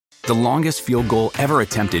The longest field goal ever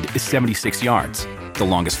attempted is 76 yards. The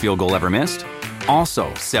longest field goal ever missed?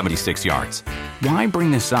 Also 76 yards. Why bring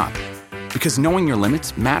this up? Because knowing your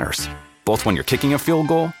limits matters, both when you're kicking a field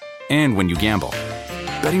goal and when you gamble.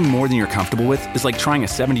 Betting more than you're comfortable with is like trying a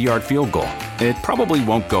 70-yard field goal. It probably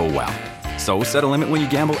won't go well. So set a limit when you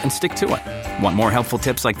gamble and stick to it. Want more helpful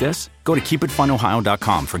tips like this? Go to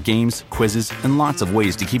keepitfunohio.com for games, quizzes, and lots of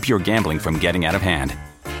ways to keep your gambling from getting out of hand.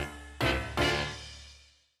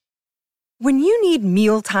 When you need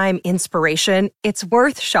mealtime inspiration, it's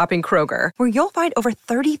worth shopping Kroger, where you'll find over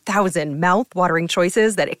 30,000 mouth-watering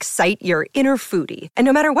choices that excite your inner foodie. And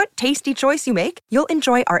no matter what tasty choice you make, you'll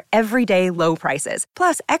enjoy our everyday low prices,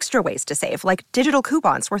 plus extra ways to save, like digital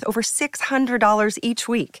coupons worth over $600 each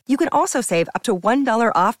week. You can also save up to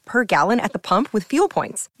 $1 off per gallon at the pump with fuel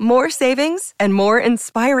points. More savings and more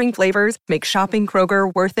inspiring flavors make shopping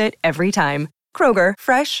Kroger worth it every time. Kroger,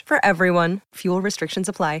 fresh for everyone. Fuel restrictions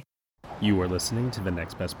apply. You are listening to the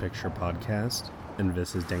Next Best Picture podcast, and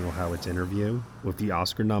this is Daniel Howitt's interview with the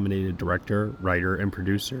Oscar-nominated director, writer, and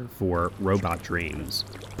producer for Robot Dreams,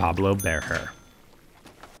 Pablo Berger.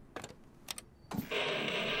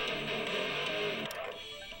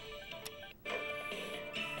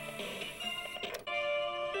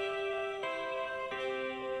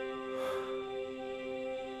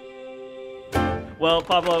 Well,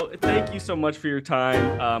 Pablo, thank you so much for your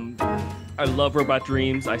time. I love Robot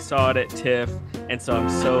Dreams. I saw it at TIFF, and so I'm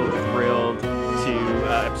so thrilled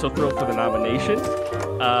for the nomination.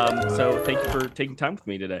 So thank you for taking time with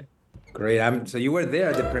me today. Great. So you were there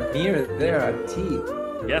at the premiere there at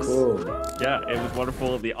TIFF. Yes. Cool. Yeah, it was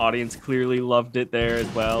wonderful. The audience clearly loved it there as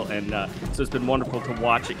well, and so it's been wonderful to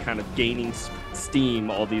watch it kind of gaining steam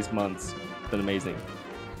all these months. It's been amazing.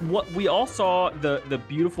 What we all saw the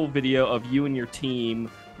beautiful video of you and your team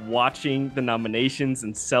watching the nominations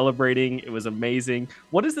and celebrating. It was amazing.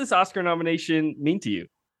 What does this Oscar nomination mean to you?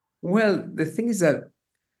 Well, the thing is that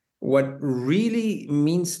what really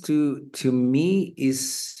means to me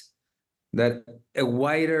is that a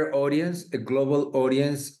wider audience, a global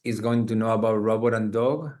audience, is going to know about Robot and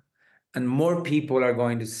Dog, and more people are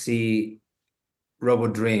going to see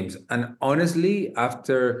Robot Dreams. And honestly,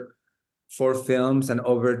 after 4 films and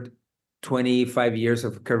over 25 years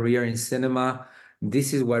of career in cinema,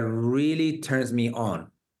 this is what really turns me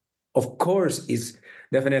on. Of course,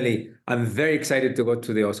 I'm very excited to go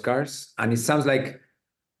to the Oscars, and it sounds like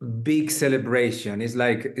big celebration. It's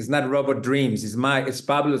not Robot Dreams, it's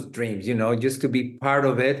Pablo's dreams, just to be part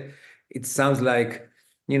of it. It sounds like,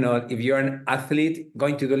 if you're an athlete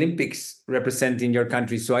going to the Olympics representing your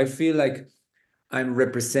country. So I feel like I'm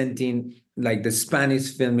representing like the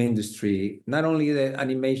Spanish film industry, not only the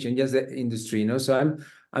animation, just the industry, So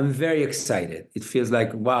I'm very excited. It feels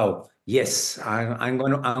like, wow, yes, I'm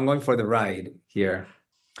going for the ride here.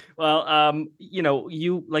 Well,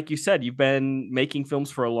 you, like you said, you've been making films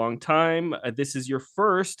for a long time. This is your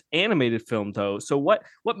first animated film, though. So what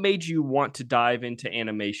made you want to dive into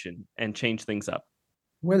animation and change things up?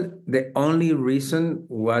 Well, the only reason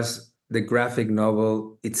was the graphic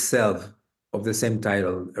novel itself of the same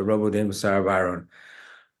title, A Robot Named Sarah Baron.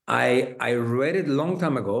 I read it a long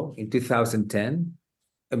time ago in 2010,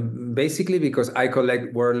 basically because I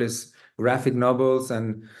collect wordless graphic novels,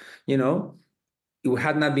 and it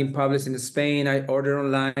had not been published in Spain. I ordered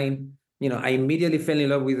online. I immediately fell in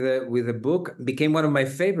love with the book. Became one of my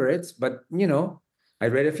favorites. But I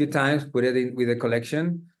read it a few times, put it in with a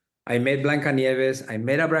collection. I made Blancanieves. I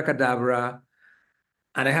made Abracadabra.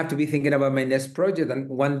 And I have to be thinking about my next project. And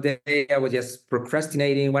one day I was just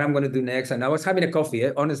procrastinating what I'm going to do next. And I was having a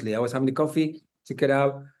coffee, honestly. I was having a coffee, check it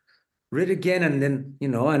out, read it again. And then,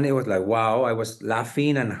 and it was like, wow, I was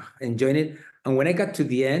laughing and enjoying it. And when I got to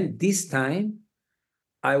the end, this time,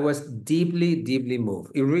 I was deeply, deeply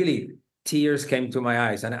moved. It really, tears came to my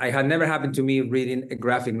eyes. And it had never happened to me reading a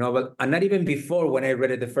graphic novel. And not even before when I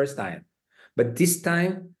read it the first time. But this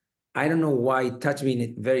time, I don't know why it touched me in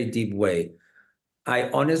a very deep way.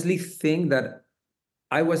 I honestly think that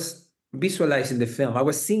I was visualizing the film. I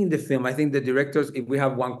was seeing the film. I think the directors, if we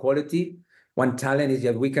have one quality, one talent, is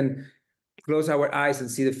that we can close our eyes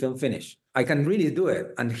and see the film finish. I can really do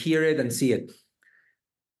it and hear it and see it.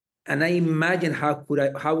 And I imagine how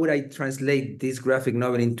would I translate this graphic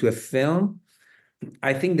novel into a film?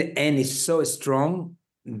 I think the end is so strong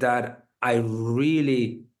that I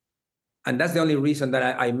really, and that's the only reason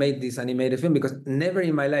that I made this animated film, because never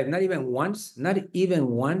in my life, not even once,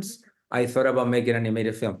 I thought about making an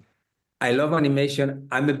animated film. I love animation.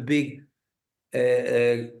 I'm a big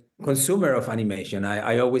consumer of animation.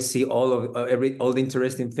 I always see all the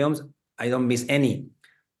interesting films. I don't miss any.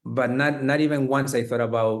 But not even once I thought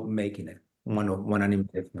about making it one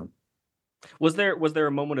animated film. Was there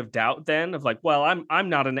a moment of doubt then of like, well, I'm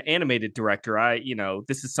not an animated director.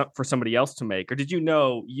 This is for somebody else to make, or did you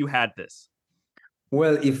know you had this?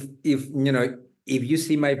 Well, if if you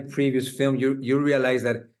see my previous film, you realize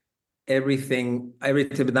that every time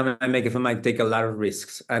I make a film, I take a lot of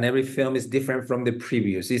risks, and every film is different from the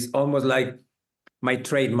previous. It's almost like my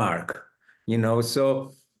trademark,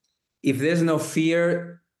 So if there's no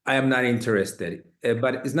fear, I am not interested.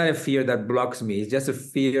 But it's not a fear that blocks me. It's just a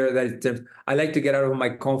fear that I like to get out of my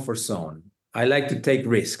comfort zone. I like to take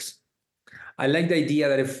risks. I like the idea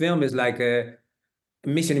that a film is like a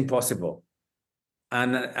Mission Impossible,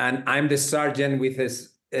 and I'm the sergeant with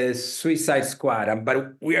a Suicide Squad,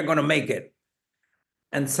 but we are gonna make it.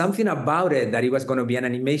 And something about it that it was gonna be an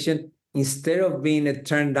animation, instead of being a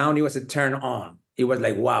turn down, it was a turn on. It was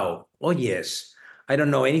like, wow, oh yes, I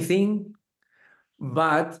don't know anything,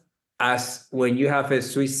 but as when you have a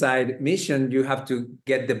suicide mission, you have to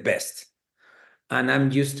get the best. And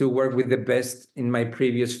I'm used to work with the best in my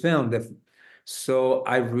previous film. So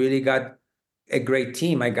I really got a great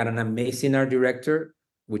team. I got an amazing art director,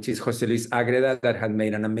 which is Jose Luis Agreda, that had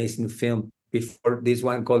made an amazing film before this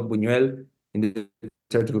one called Buñuel in the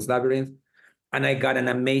Turtles Labyrinth. And I got an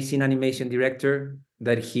amazing animation director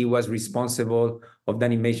that he was responsible of the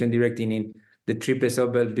animation directing in The Triples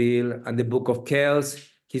of Belleville and The Book of Kells.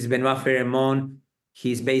 He's Benoit Ferremont.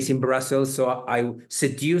 He's based in Brussels. So I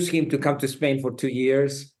seduced him to come to Spain for 2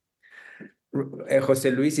 years. Jose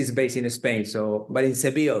Luis is based in Spain, but in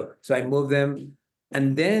Seville. So I moved them.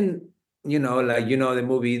 And then, the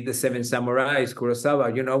movie The Seven Samurais,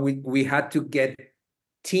 Kurosawa, we had to get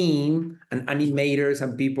team and animators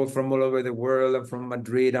and people from all over the world and from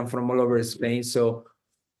Madrid and from all over Spain. So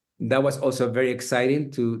that was also very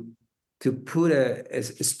exciting to put a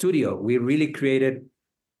studio. We really created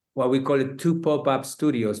what we call it 2 pop-up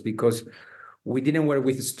studios, because we didn't work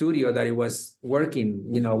with a studio that it was working.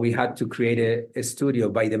 We had to create a studio,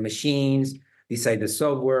 buy the machines, decide the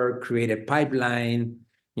software, create a pipeline.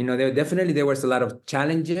 There was a lot of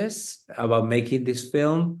challenges about making this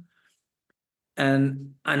film.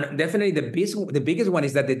 And definitely the biggest one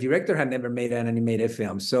is that the director had never made an animated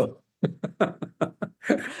film. So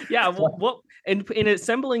yeah, well, in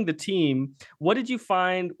assembling the team, what did you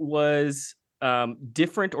find was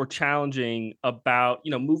different or challenging about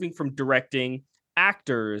moving from directing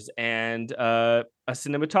actors and a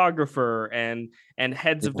cinematographer and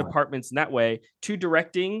heads of departments in that way to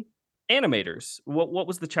directing animators? What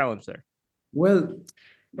was the challenge there? Well,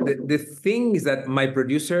 the thing is that my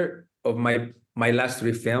producer of my last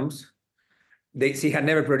 3 films, she had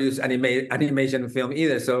never produced animation film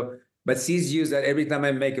either. So, but she's used that every time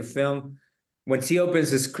I make a film, when she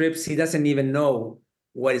opens the script, she doesn't even know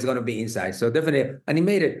what is going to be inside. So definitely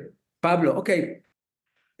animated. Pablo, okay.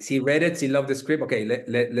 She read it. She loved the script. Okay,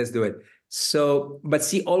 let's do it. So, but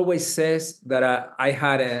she always says that I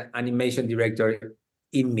had an animation director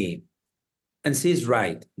in me. And she's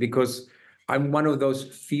right, because I'm one of those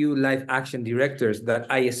few live action directors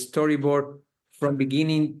that I storyboard from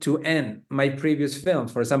beginning to end. My previous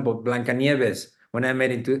films, for example, Blancanieves, when I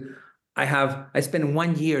made it I spent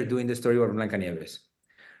 1 year doing the storyboard of Blancanieves.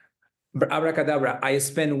 Abracadabra, I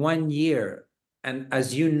spent 1 year, and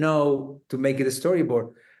as you know, to make it a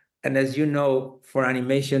storyboard, and as you know, for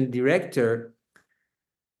animation director,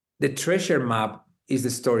 the treasure map is the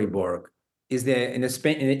storyboard.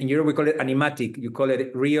 In Europe we call it animatic. You call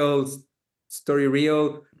it real story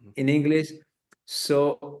reel in English.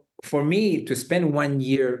 So for me to spend 1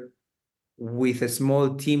 year with a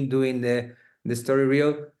small team doing the story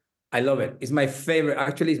reel, I love it. It's my favorite.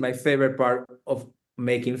 Actually, it's my favorite part of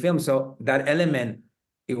making film. So that element,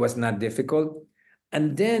 it was not difficult.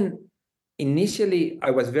 And then initially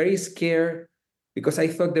I was very scared because I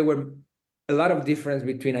thought there were a lot of difference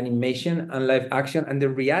between animation and live action. And the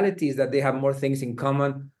reality is that they have more things in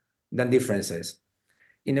common than differences.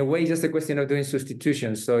 In a way, it's just a question of doing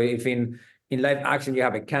substitutions. So if in live action, you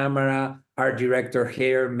have a camera, art director,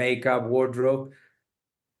 hair, makeup, wardrobe.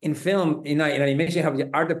 In film, in animation, you have the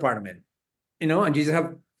art department, and you just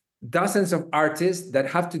have dozens of artists that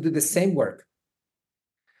have to do the same work.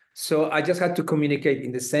 So I just had to communicate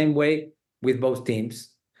in the same way with both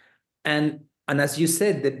teams. And as you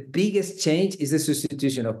said, the biggest change is the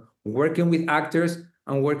substitution of working with actors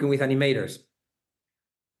and working with animators.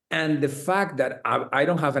 And the fact that I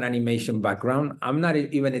don't have an animation background,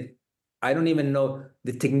 I don't even know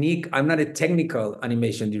the technique. I'm not a technical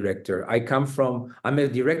animation director. I'm a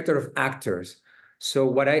director of actors. So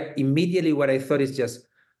what I thought is just,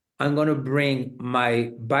 I'm going to bring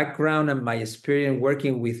my background and my experience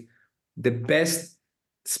working with the best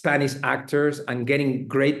Spanish actors and getting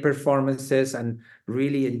great performances and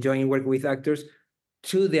really enjoying working with actors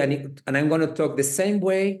and I'm going to talk the same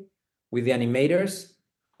way with the animators.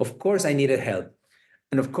 Of course, I needed help.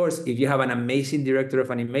 And of course, if you have an amazing director of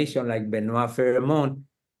animation like Benoit Ferremont,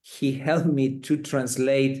 he helped me to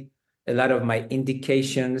translate a lot of my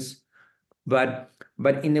indications. But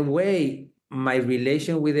in a way, my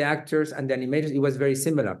relation with the actors and the animators, it was very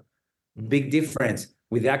similar. Big difference.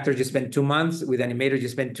 With the actors, you spend 2 months. With animators, you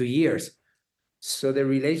spend 2 years. So the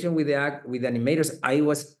relation with with animators, I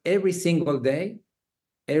was every single day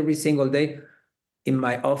in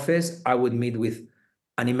my office, I would meet with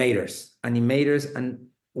animators and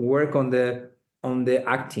work on the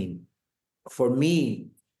acting. For me,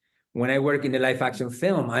 when I work in a live action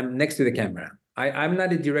film, I'm next to the camera. I'm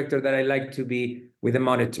not a director that I like to be with a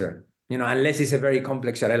monitor, unless it's a very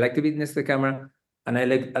complex shot. I like to be next to the camera, and I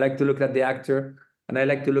like to look at the actor, and I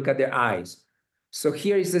like to look at their eyes. So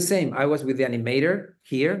here is the same. I was with the animator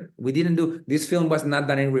here. This film was not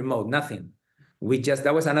done in remote, nothing.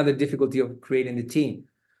 That was another difficulty of creating the team.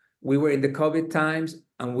 We were in the COVID times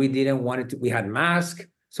and we didn't want it to, we had masks.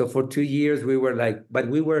 So for 2 years we were but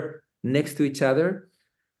we were next to each other.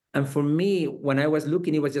 And for me, when I was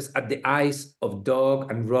looking, it was just at the eyes of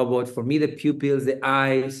dog and robot. For me, the pupils, the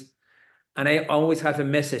eyes. And I always have a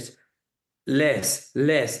message: less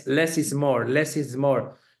is more, less is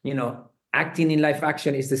more. Acting in live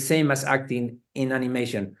action is the same as acting in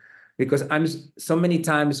animation. Because I'm so many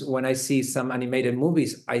times when I see some animated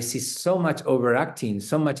movies, I see so much overacting,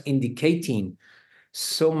 so much indicating,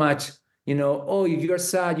 so much, oh, if you're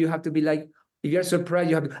sad, you have to be like, if you're surprised,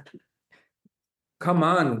 you have to. Come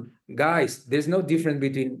on, guys, there's no difference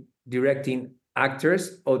between directing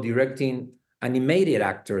actors or directing animated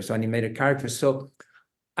actors or animated characters. So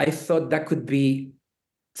I thought that could be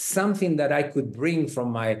something that I could bring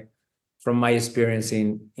from my experience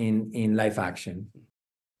in live action.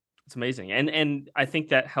 It's amazing. And I think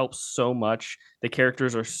that helps so much. The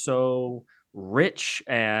characters are so rich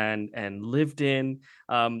and lived in.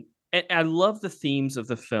 And I love the themes of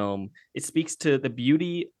the film. It speaks to the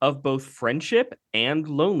beauty of both friendship and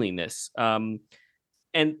loneliness. And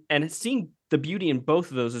seeing the beauty in both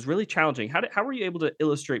of those is really challenging. How were you able to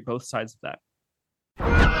illustrate both sides of that?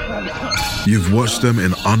 You've watched them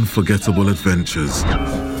in unforgettable adventures,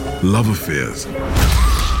 love affairs,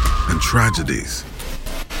 and tragedies.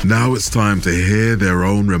 Now it's time to hear their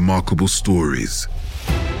own remarkable stories.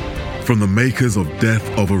 From the makers of Death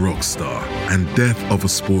of a Rock Star and Death of a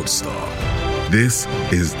Sports Star, this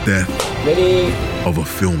is Death of a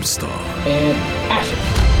Film Star. And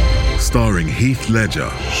action. Starring Heath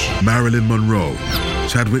Ledger, Marilyn Monroe,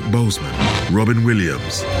 Chadwick Boseman, Robin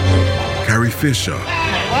Williams, Carrie Fisher,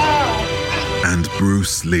 and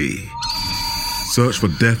Bruce Lee. Search for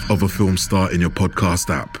Death of a Film Star in your podcast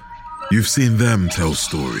app. You've seen them tell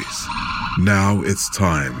stories. Now it's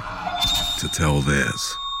time to tell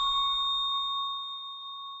theirs.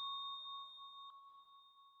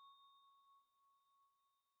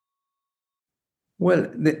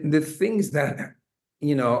 Well, the things that,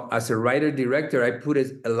 as a writer-director, I put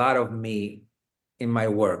a lot of me in my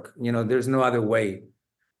work. There's no other way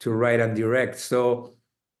to write and direct. So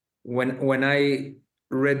when I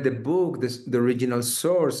read the book, the original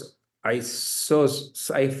source, I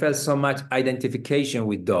felt so much identification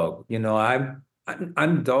with dog.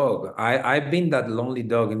 I'm dog. I've been that lonely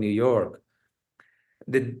dog in New York.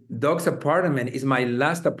 The dog's apartment is my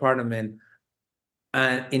last apartment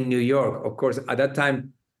in New York. Of course, at that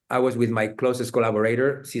time, I was with my closest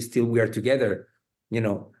collaborator. We are together.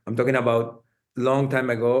 I'm talking about long time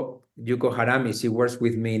ago, Yuko Harami. She works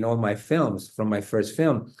with me in all my films from my first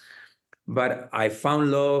film. But I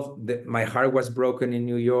found love. My heart was broken in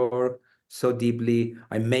New York so deeply.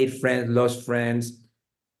 I made friends, lost friends.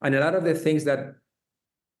 And a lot of the things that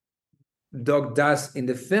Doug does in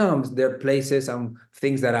the films, there are places and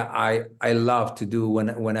things that I love to do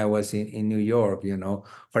when I was in New York.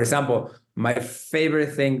 For example, my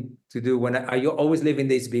favorite thing to do when I always live in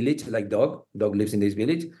this village, like Doug lives in this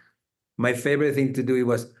village. My favorite thing to do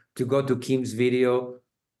was to go to Kim's Video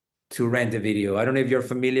to rent a video. I don't know if you're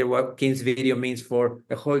familiar what Kim's Video means for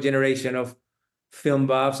a whole generation of film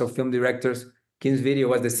buffs or film directors. Kim's Video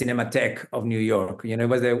was the Cinematheque of New York. It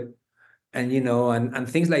was and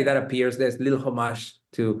things like that appears. There's little homage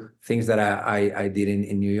to things that I did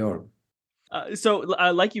in New York. So,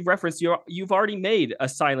 like you've referenced, you've already made a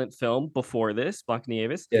silent film before this,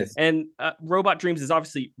 Blancanieves. Yes. And Robot Dreams is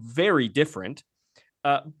obviously very different.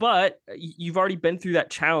 But you've already been through that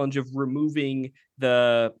challenge of removing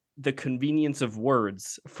the convenience of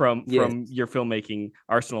words from your filmmaking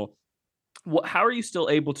arsenal. How are you still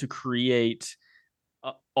able to create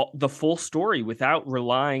the full story without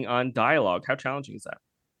relying on dialogue. How challenging is that?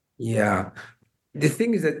 Yeah. The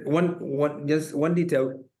thing is that just one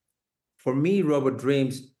detail for me, Robot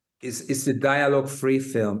Dreams is a dialogue-free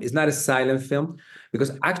film. It's not a silent film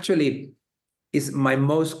because actually it's my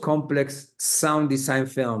most complex sound design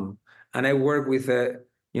film, and I work with a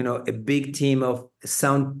big team of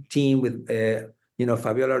sound team with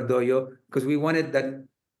Fabiola Ardoyo, because we wanted that,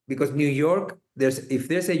 because New York, if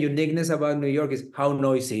there's a uniqueness about New York is how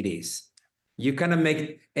noisy it is. You cannot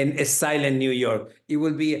make a silent New York. It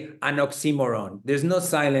will be an oxymoron. There's no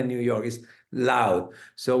silent New York. It's loud.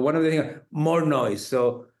 So one of the things, more noise.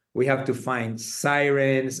 So we have to find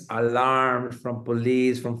sirens, alarms from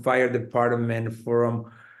police, from fire department,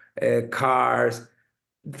 from cars,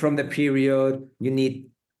 from the period. You need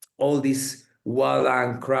all these wild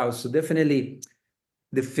and crowds. So definitely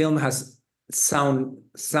the film has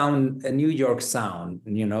a New York sound,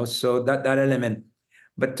 so that element.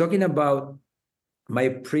 But talking about my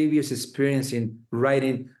previous experience in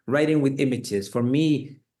writing with images, for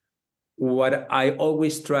me, what I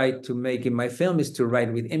always try to make in my film is to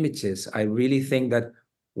write with images. I really think that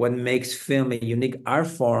what makes film a unique art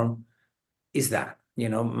form is that,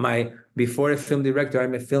 before a film director,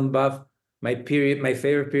 I'm a film buff. My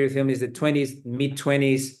favorite period film is the 20s,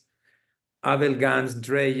 mid-20s, Abel Gance,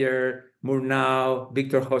 Dreyer, Murnau,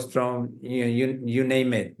 Victor Hostrom, you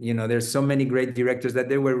name it. There's so many great directors that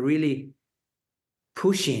they were really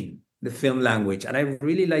pushing the film language. And I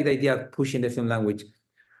really like the idea of pushing the film language.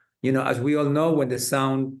 As we all know, when the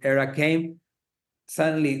sound era came,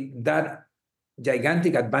 suddenly that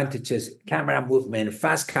gigantic advantages, camera movement,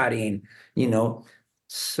 fast cutting,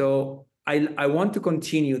 So I want to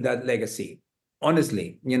continue that legacy,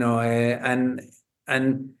 honestly, and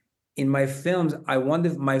in my films, I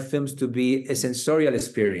want my films to be a sensorial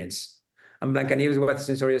experience. And Blancanieves was a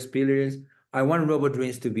sensorial experience. I want Robot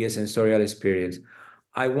Dreams to be a sensorial experience.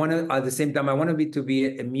 I want to, at the same time, I want it to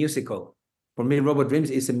be a musical. For me, Robot Dreams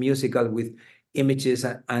is a musical with images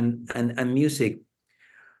and music.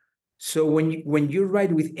 So when you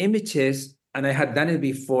write with images, and I had done it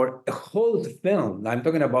before, a whole film, I'm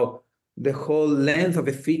talking about the whole length of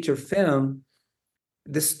a feature film,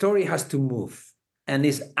 the story has to move, and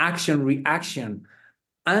it's action, reaction.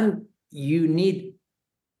 And you need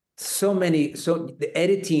so the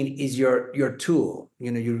editing is your tool.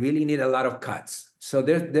 You really need a lot of cuts. So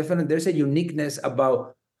there's a uniqueness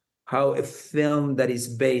about how a film that is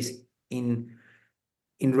based in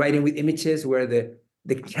writing with images, where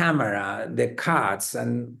the camera, the cuts,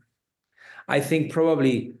 and I think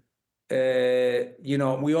probably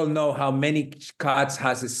we all know how many cuts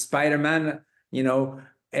has a Spider-Man.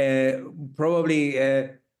 Probably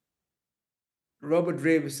Robot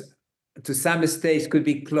Dreams to some stage could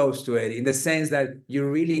be close to it, in the sense that you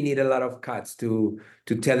really need a lot of cuts to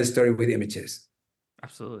tell a story with images.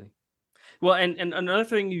 Absolutely. Well, and another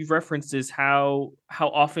thing you've referenced is how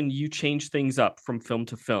often you change things up from film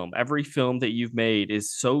to film. Every film that you've made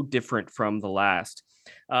is so different from the last.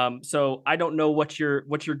 So I don't know what you're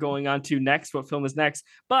going on to next, what film is next,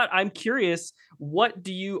 but I'm curious, what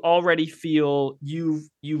do you already feel you've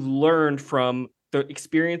learned from the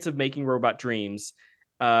experience of making Robot Dreams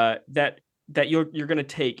that you're going to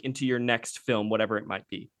take into your next film, whatever it might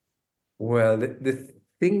be? Well, the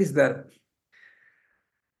thing is that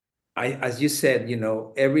as you said,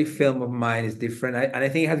 every film of mine is different, and I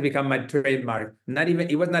think it has become my trademark.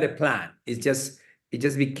 It was not a plan. It just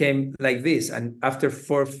became like this. And after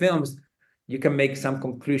 4 films, you can make some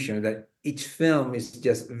conclusion that each film is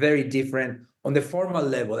just very different on the formal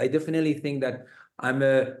level. I definitely think that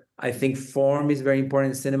I think form is very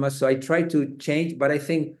important in cinema. So I try to change, but I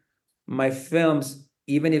think my films,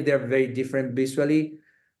 even if they're very different visually,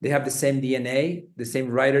 they have the same DNA, the same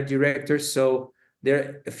writer director. So there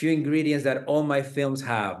are a few ingredients that all my films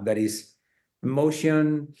have. That is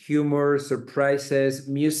emotion, humor, surprises,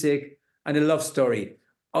 music, and a love story,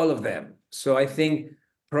 all of them. So I think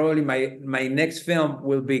probably my next film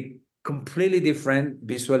will be completely different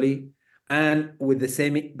visually and with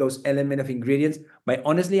those element of ingredients. But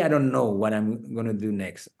honestly, I don't know what I'm going to do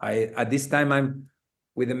next. At this time, I'm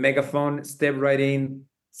with a megaphone, step right in,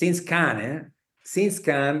 since Cannes,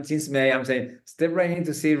 since May, I'm saying, step right in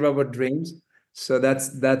to see Robot Dreams. So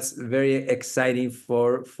that's very exciting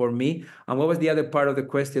for me. And what was the other part of the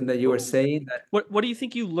question that you were saying? What do you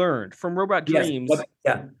think you learned from Robot Dreams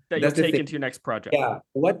that you'll take into your next project? Yeah.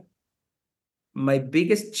 What my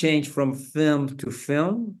biggest change from film to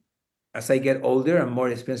film, as I get older and more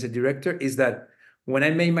experienced director, is that when I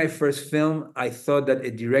made my first film, I thought that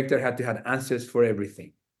a director had to have answers for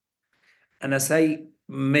everything. And as I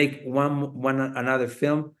make one another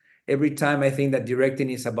film, every time I think that directing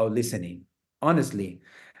is about listening, honestly.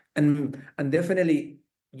 And definitely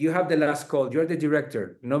you have the last call. You're the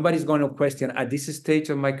director. Nobody's going to question at this stage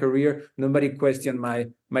of my career. Nobody questioned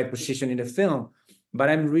my position in the film, but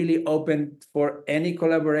I'm really open for any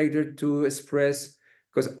collaborator to express,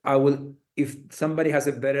 because I will, if somebody has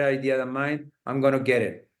a better idea than mine, I'm going to get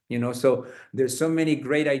it. So there's so many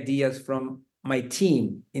great ideas from my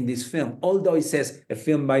team in this film. Although it says a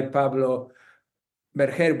film by Pablo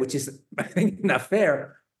Berger, which is, I think, not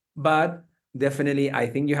fair, but definitely I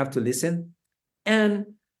think you have to listen. And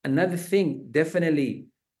another thing, definitely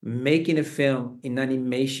making a film in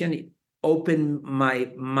animation opened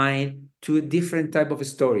my mind to a different type of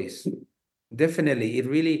stories. Definitely,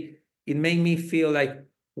 it made me feel like,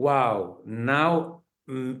 wow, now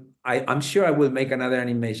I'm sure I will make another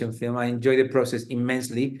animation film. I enjoy the process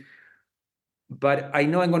immensely, but I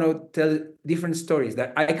know I'm going to tell different stories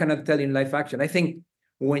that I cannot tell in live action. I think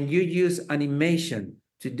when you use animation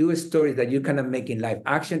to do a story that you cannot make in live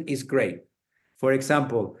action is great. For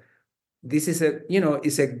example, this is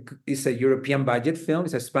it's a European budget film.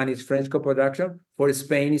 It's a Spanish-French co-production. For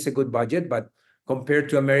Spain, it's a good budget, but compared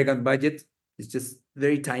to American budget, it's just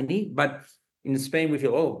very tiny. But in Spain, we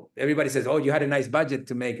feel, everybody says, you had a nice budget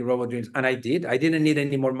to make Robot Dreams, and I did. I didn't need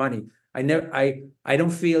any more money. I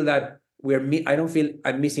don't feel that I don't feel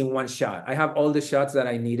I'm missing one shot. I have all the shots that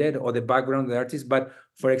I needed, or the background of the artist. But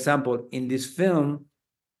for example, in this film,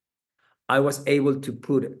 I was able to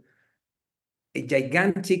put a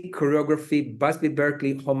gigantic choreography, Busby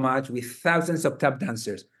Berkeley homage with thousands of tap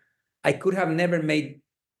dancers. I could have never made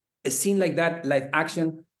a scene like that, live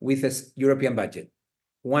action, with a European budget.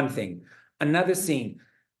 One thing. Another scene,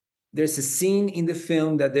 there's a scene in the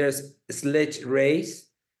film that there's a sledge race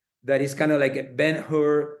that is kind of like a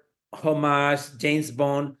Ben-Hur homage, James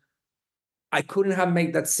Bond. I couldn't have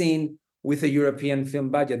made that scene with a European film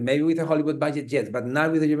budget, maybe with a Hollywood budget, yes, but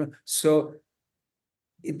not with a European. So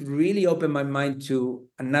it really opened my mind to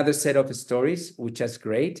another set of stories, which is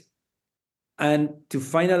great. And to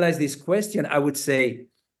finalize this question, I would say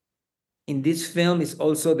in this film is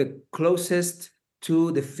also the closest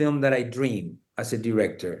to the film that I dream as a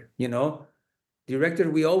director.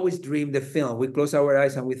 Director, we always dream the film. We close our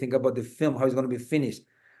eyes and we think about the film, how it's going to be finished.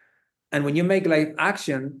 And when you make live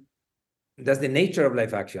action, that's the nature of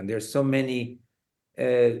live action. There's so many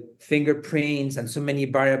fingerprints and so many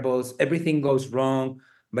variables. Everything goes wrong,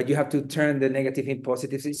 but you have to turn the negative in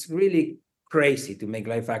positives. It's really crazy to make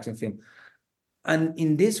live action film. And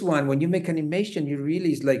in this one, when you make animation, you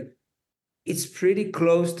really, it's pretty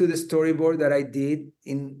close to the storyboard that I did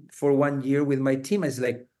for 1 year with my team. It's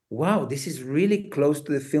like, wow, this is really close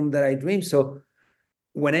to the film that I dreamed. So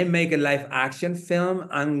when I make a live action film,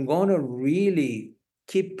 I'm going to really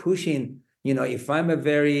keep pushing. If I'm a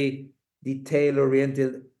very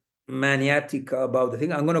detail-oriented maniac about the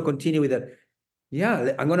thing, I'm going to continue with that.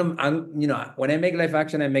 Yeah, when I make live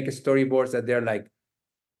action, I make storyboards that they're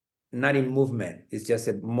not in movement. It's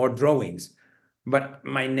just more drawings. But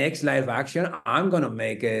my next live action, I'm going to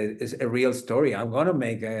make a real story. I'm going to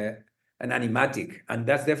make an animatic. And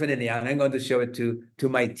that's definitely, and I'm going to show it to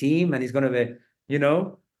my team. And it's going to be,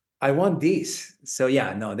 I want this. So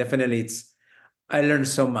yeah, no, definitely I learned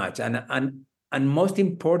so much. And most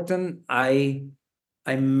important, I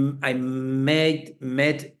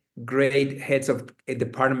met great heads of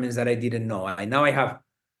departments that I didn't know. Now I have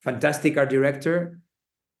fantastic art director,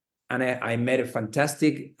 and I met a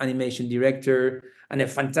fantastic animation director and a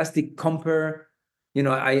fantastic comper.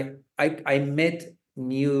 I met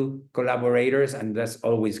new collaborators, and that's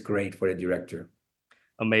always great for a director.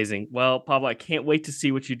 Amazing. Well, Pablo, I can't wait to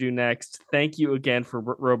see what you do next. Thank you again for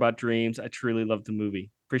Robot Dreams. I truly love the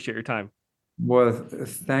movie. Appreciate your time. Well,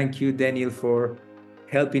 thank you, Daniel, for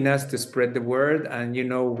helping us to spread the word. And,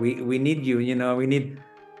 we need you,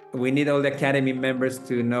 we need all the Academy members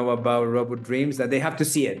to know about Robot Dreams, that they have to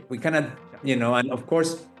see it. We cannot, and of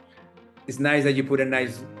course, it's nice that you put a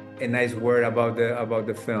nice word about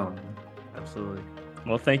the film. Absolutely.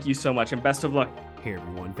 Well, thank you so much, and best of luck. Hey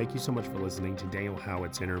everyone, thank you so much for listening to Daniel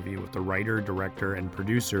Howitt's interview with the writer, director, and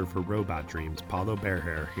producer for Robot Dreams, Pablo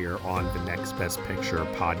Berger, here on the Next Best Picture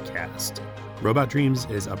podcast. Robot Dreams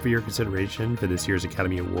is up for your consideration for this year's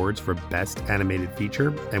Academy Awards for Best Animated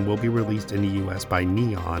Feature and will be released in the US by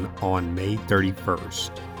Neon on May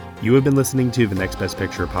 31st. You have been listening to the Next Best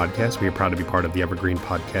Picture podcast. We are proud to be part of the Evergreen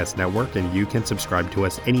Podcast Network, and you can subscribe to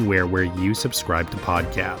us anywhere where you subscribe to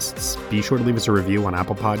podcasts. Be sure to leave us a review on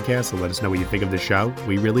Apple Podcasts and let us know what you think of the show.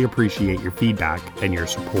 We really appreciate your feedback and your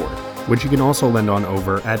support, which you can also lend on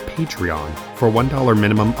over at Patreon. For $1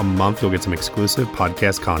 minimum a month, you'll get some exclusive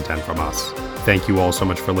podcast content from us. Thank you all so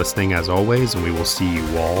much for listening, as always, and we will see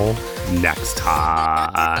you all next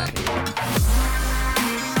time.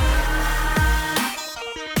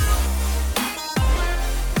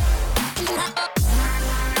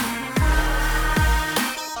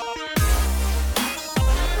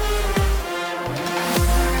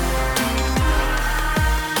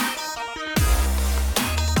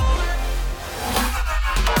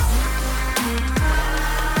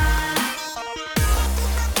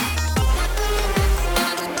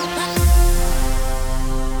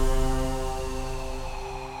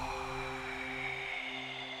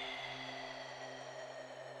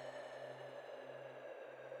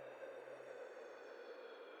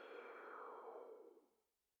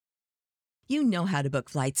 You know how to book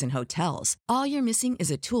flights and hotels. All you're missing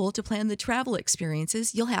is a tool to plan the travel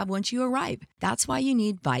experiences you'll have once you arrive. That's why you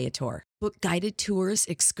need Viator. Book guided tours,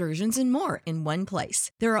 excursions, and more in one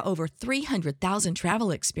place. There are over 300,000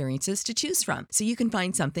 travel experiences to choose from, so you can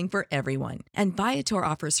find something for everyone. And Viator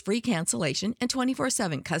offers free cancellation and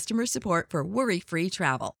 24/7 customer support for worry-free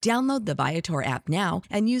travel. Download the Viator app now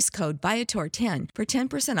and use code Viator10 for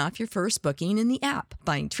 10% off your first booking in the app.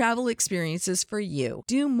 Find travel experiences for you.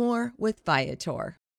 Do more with Viator.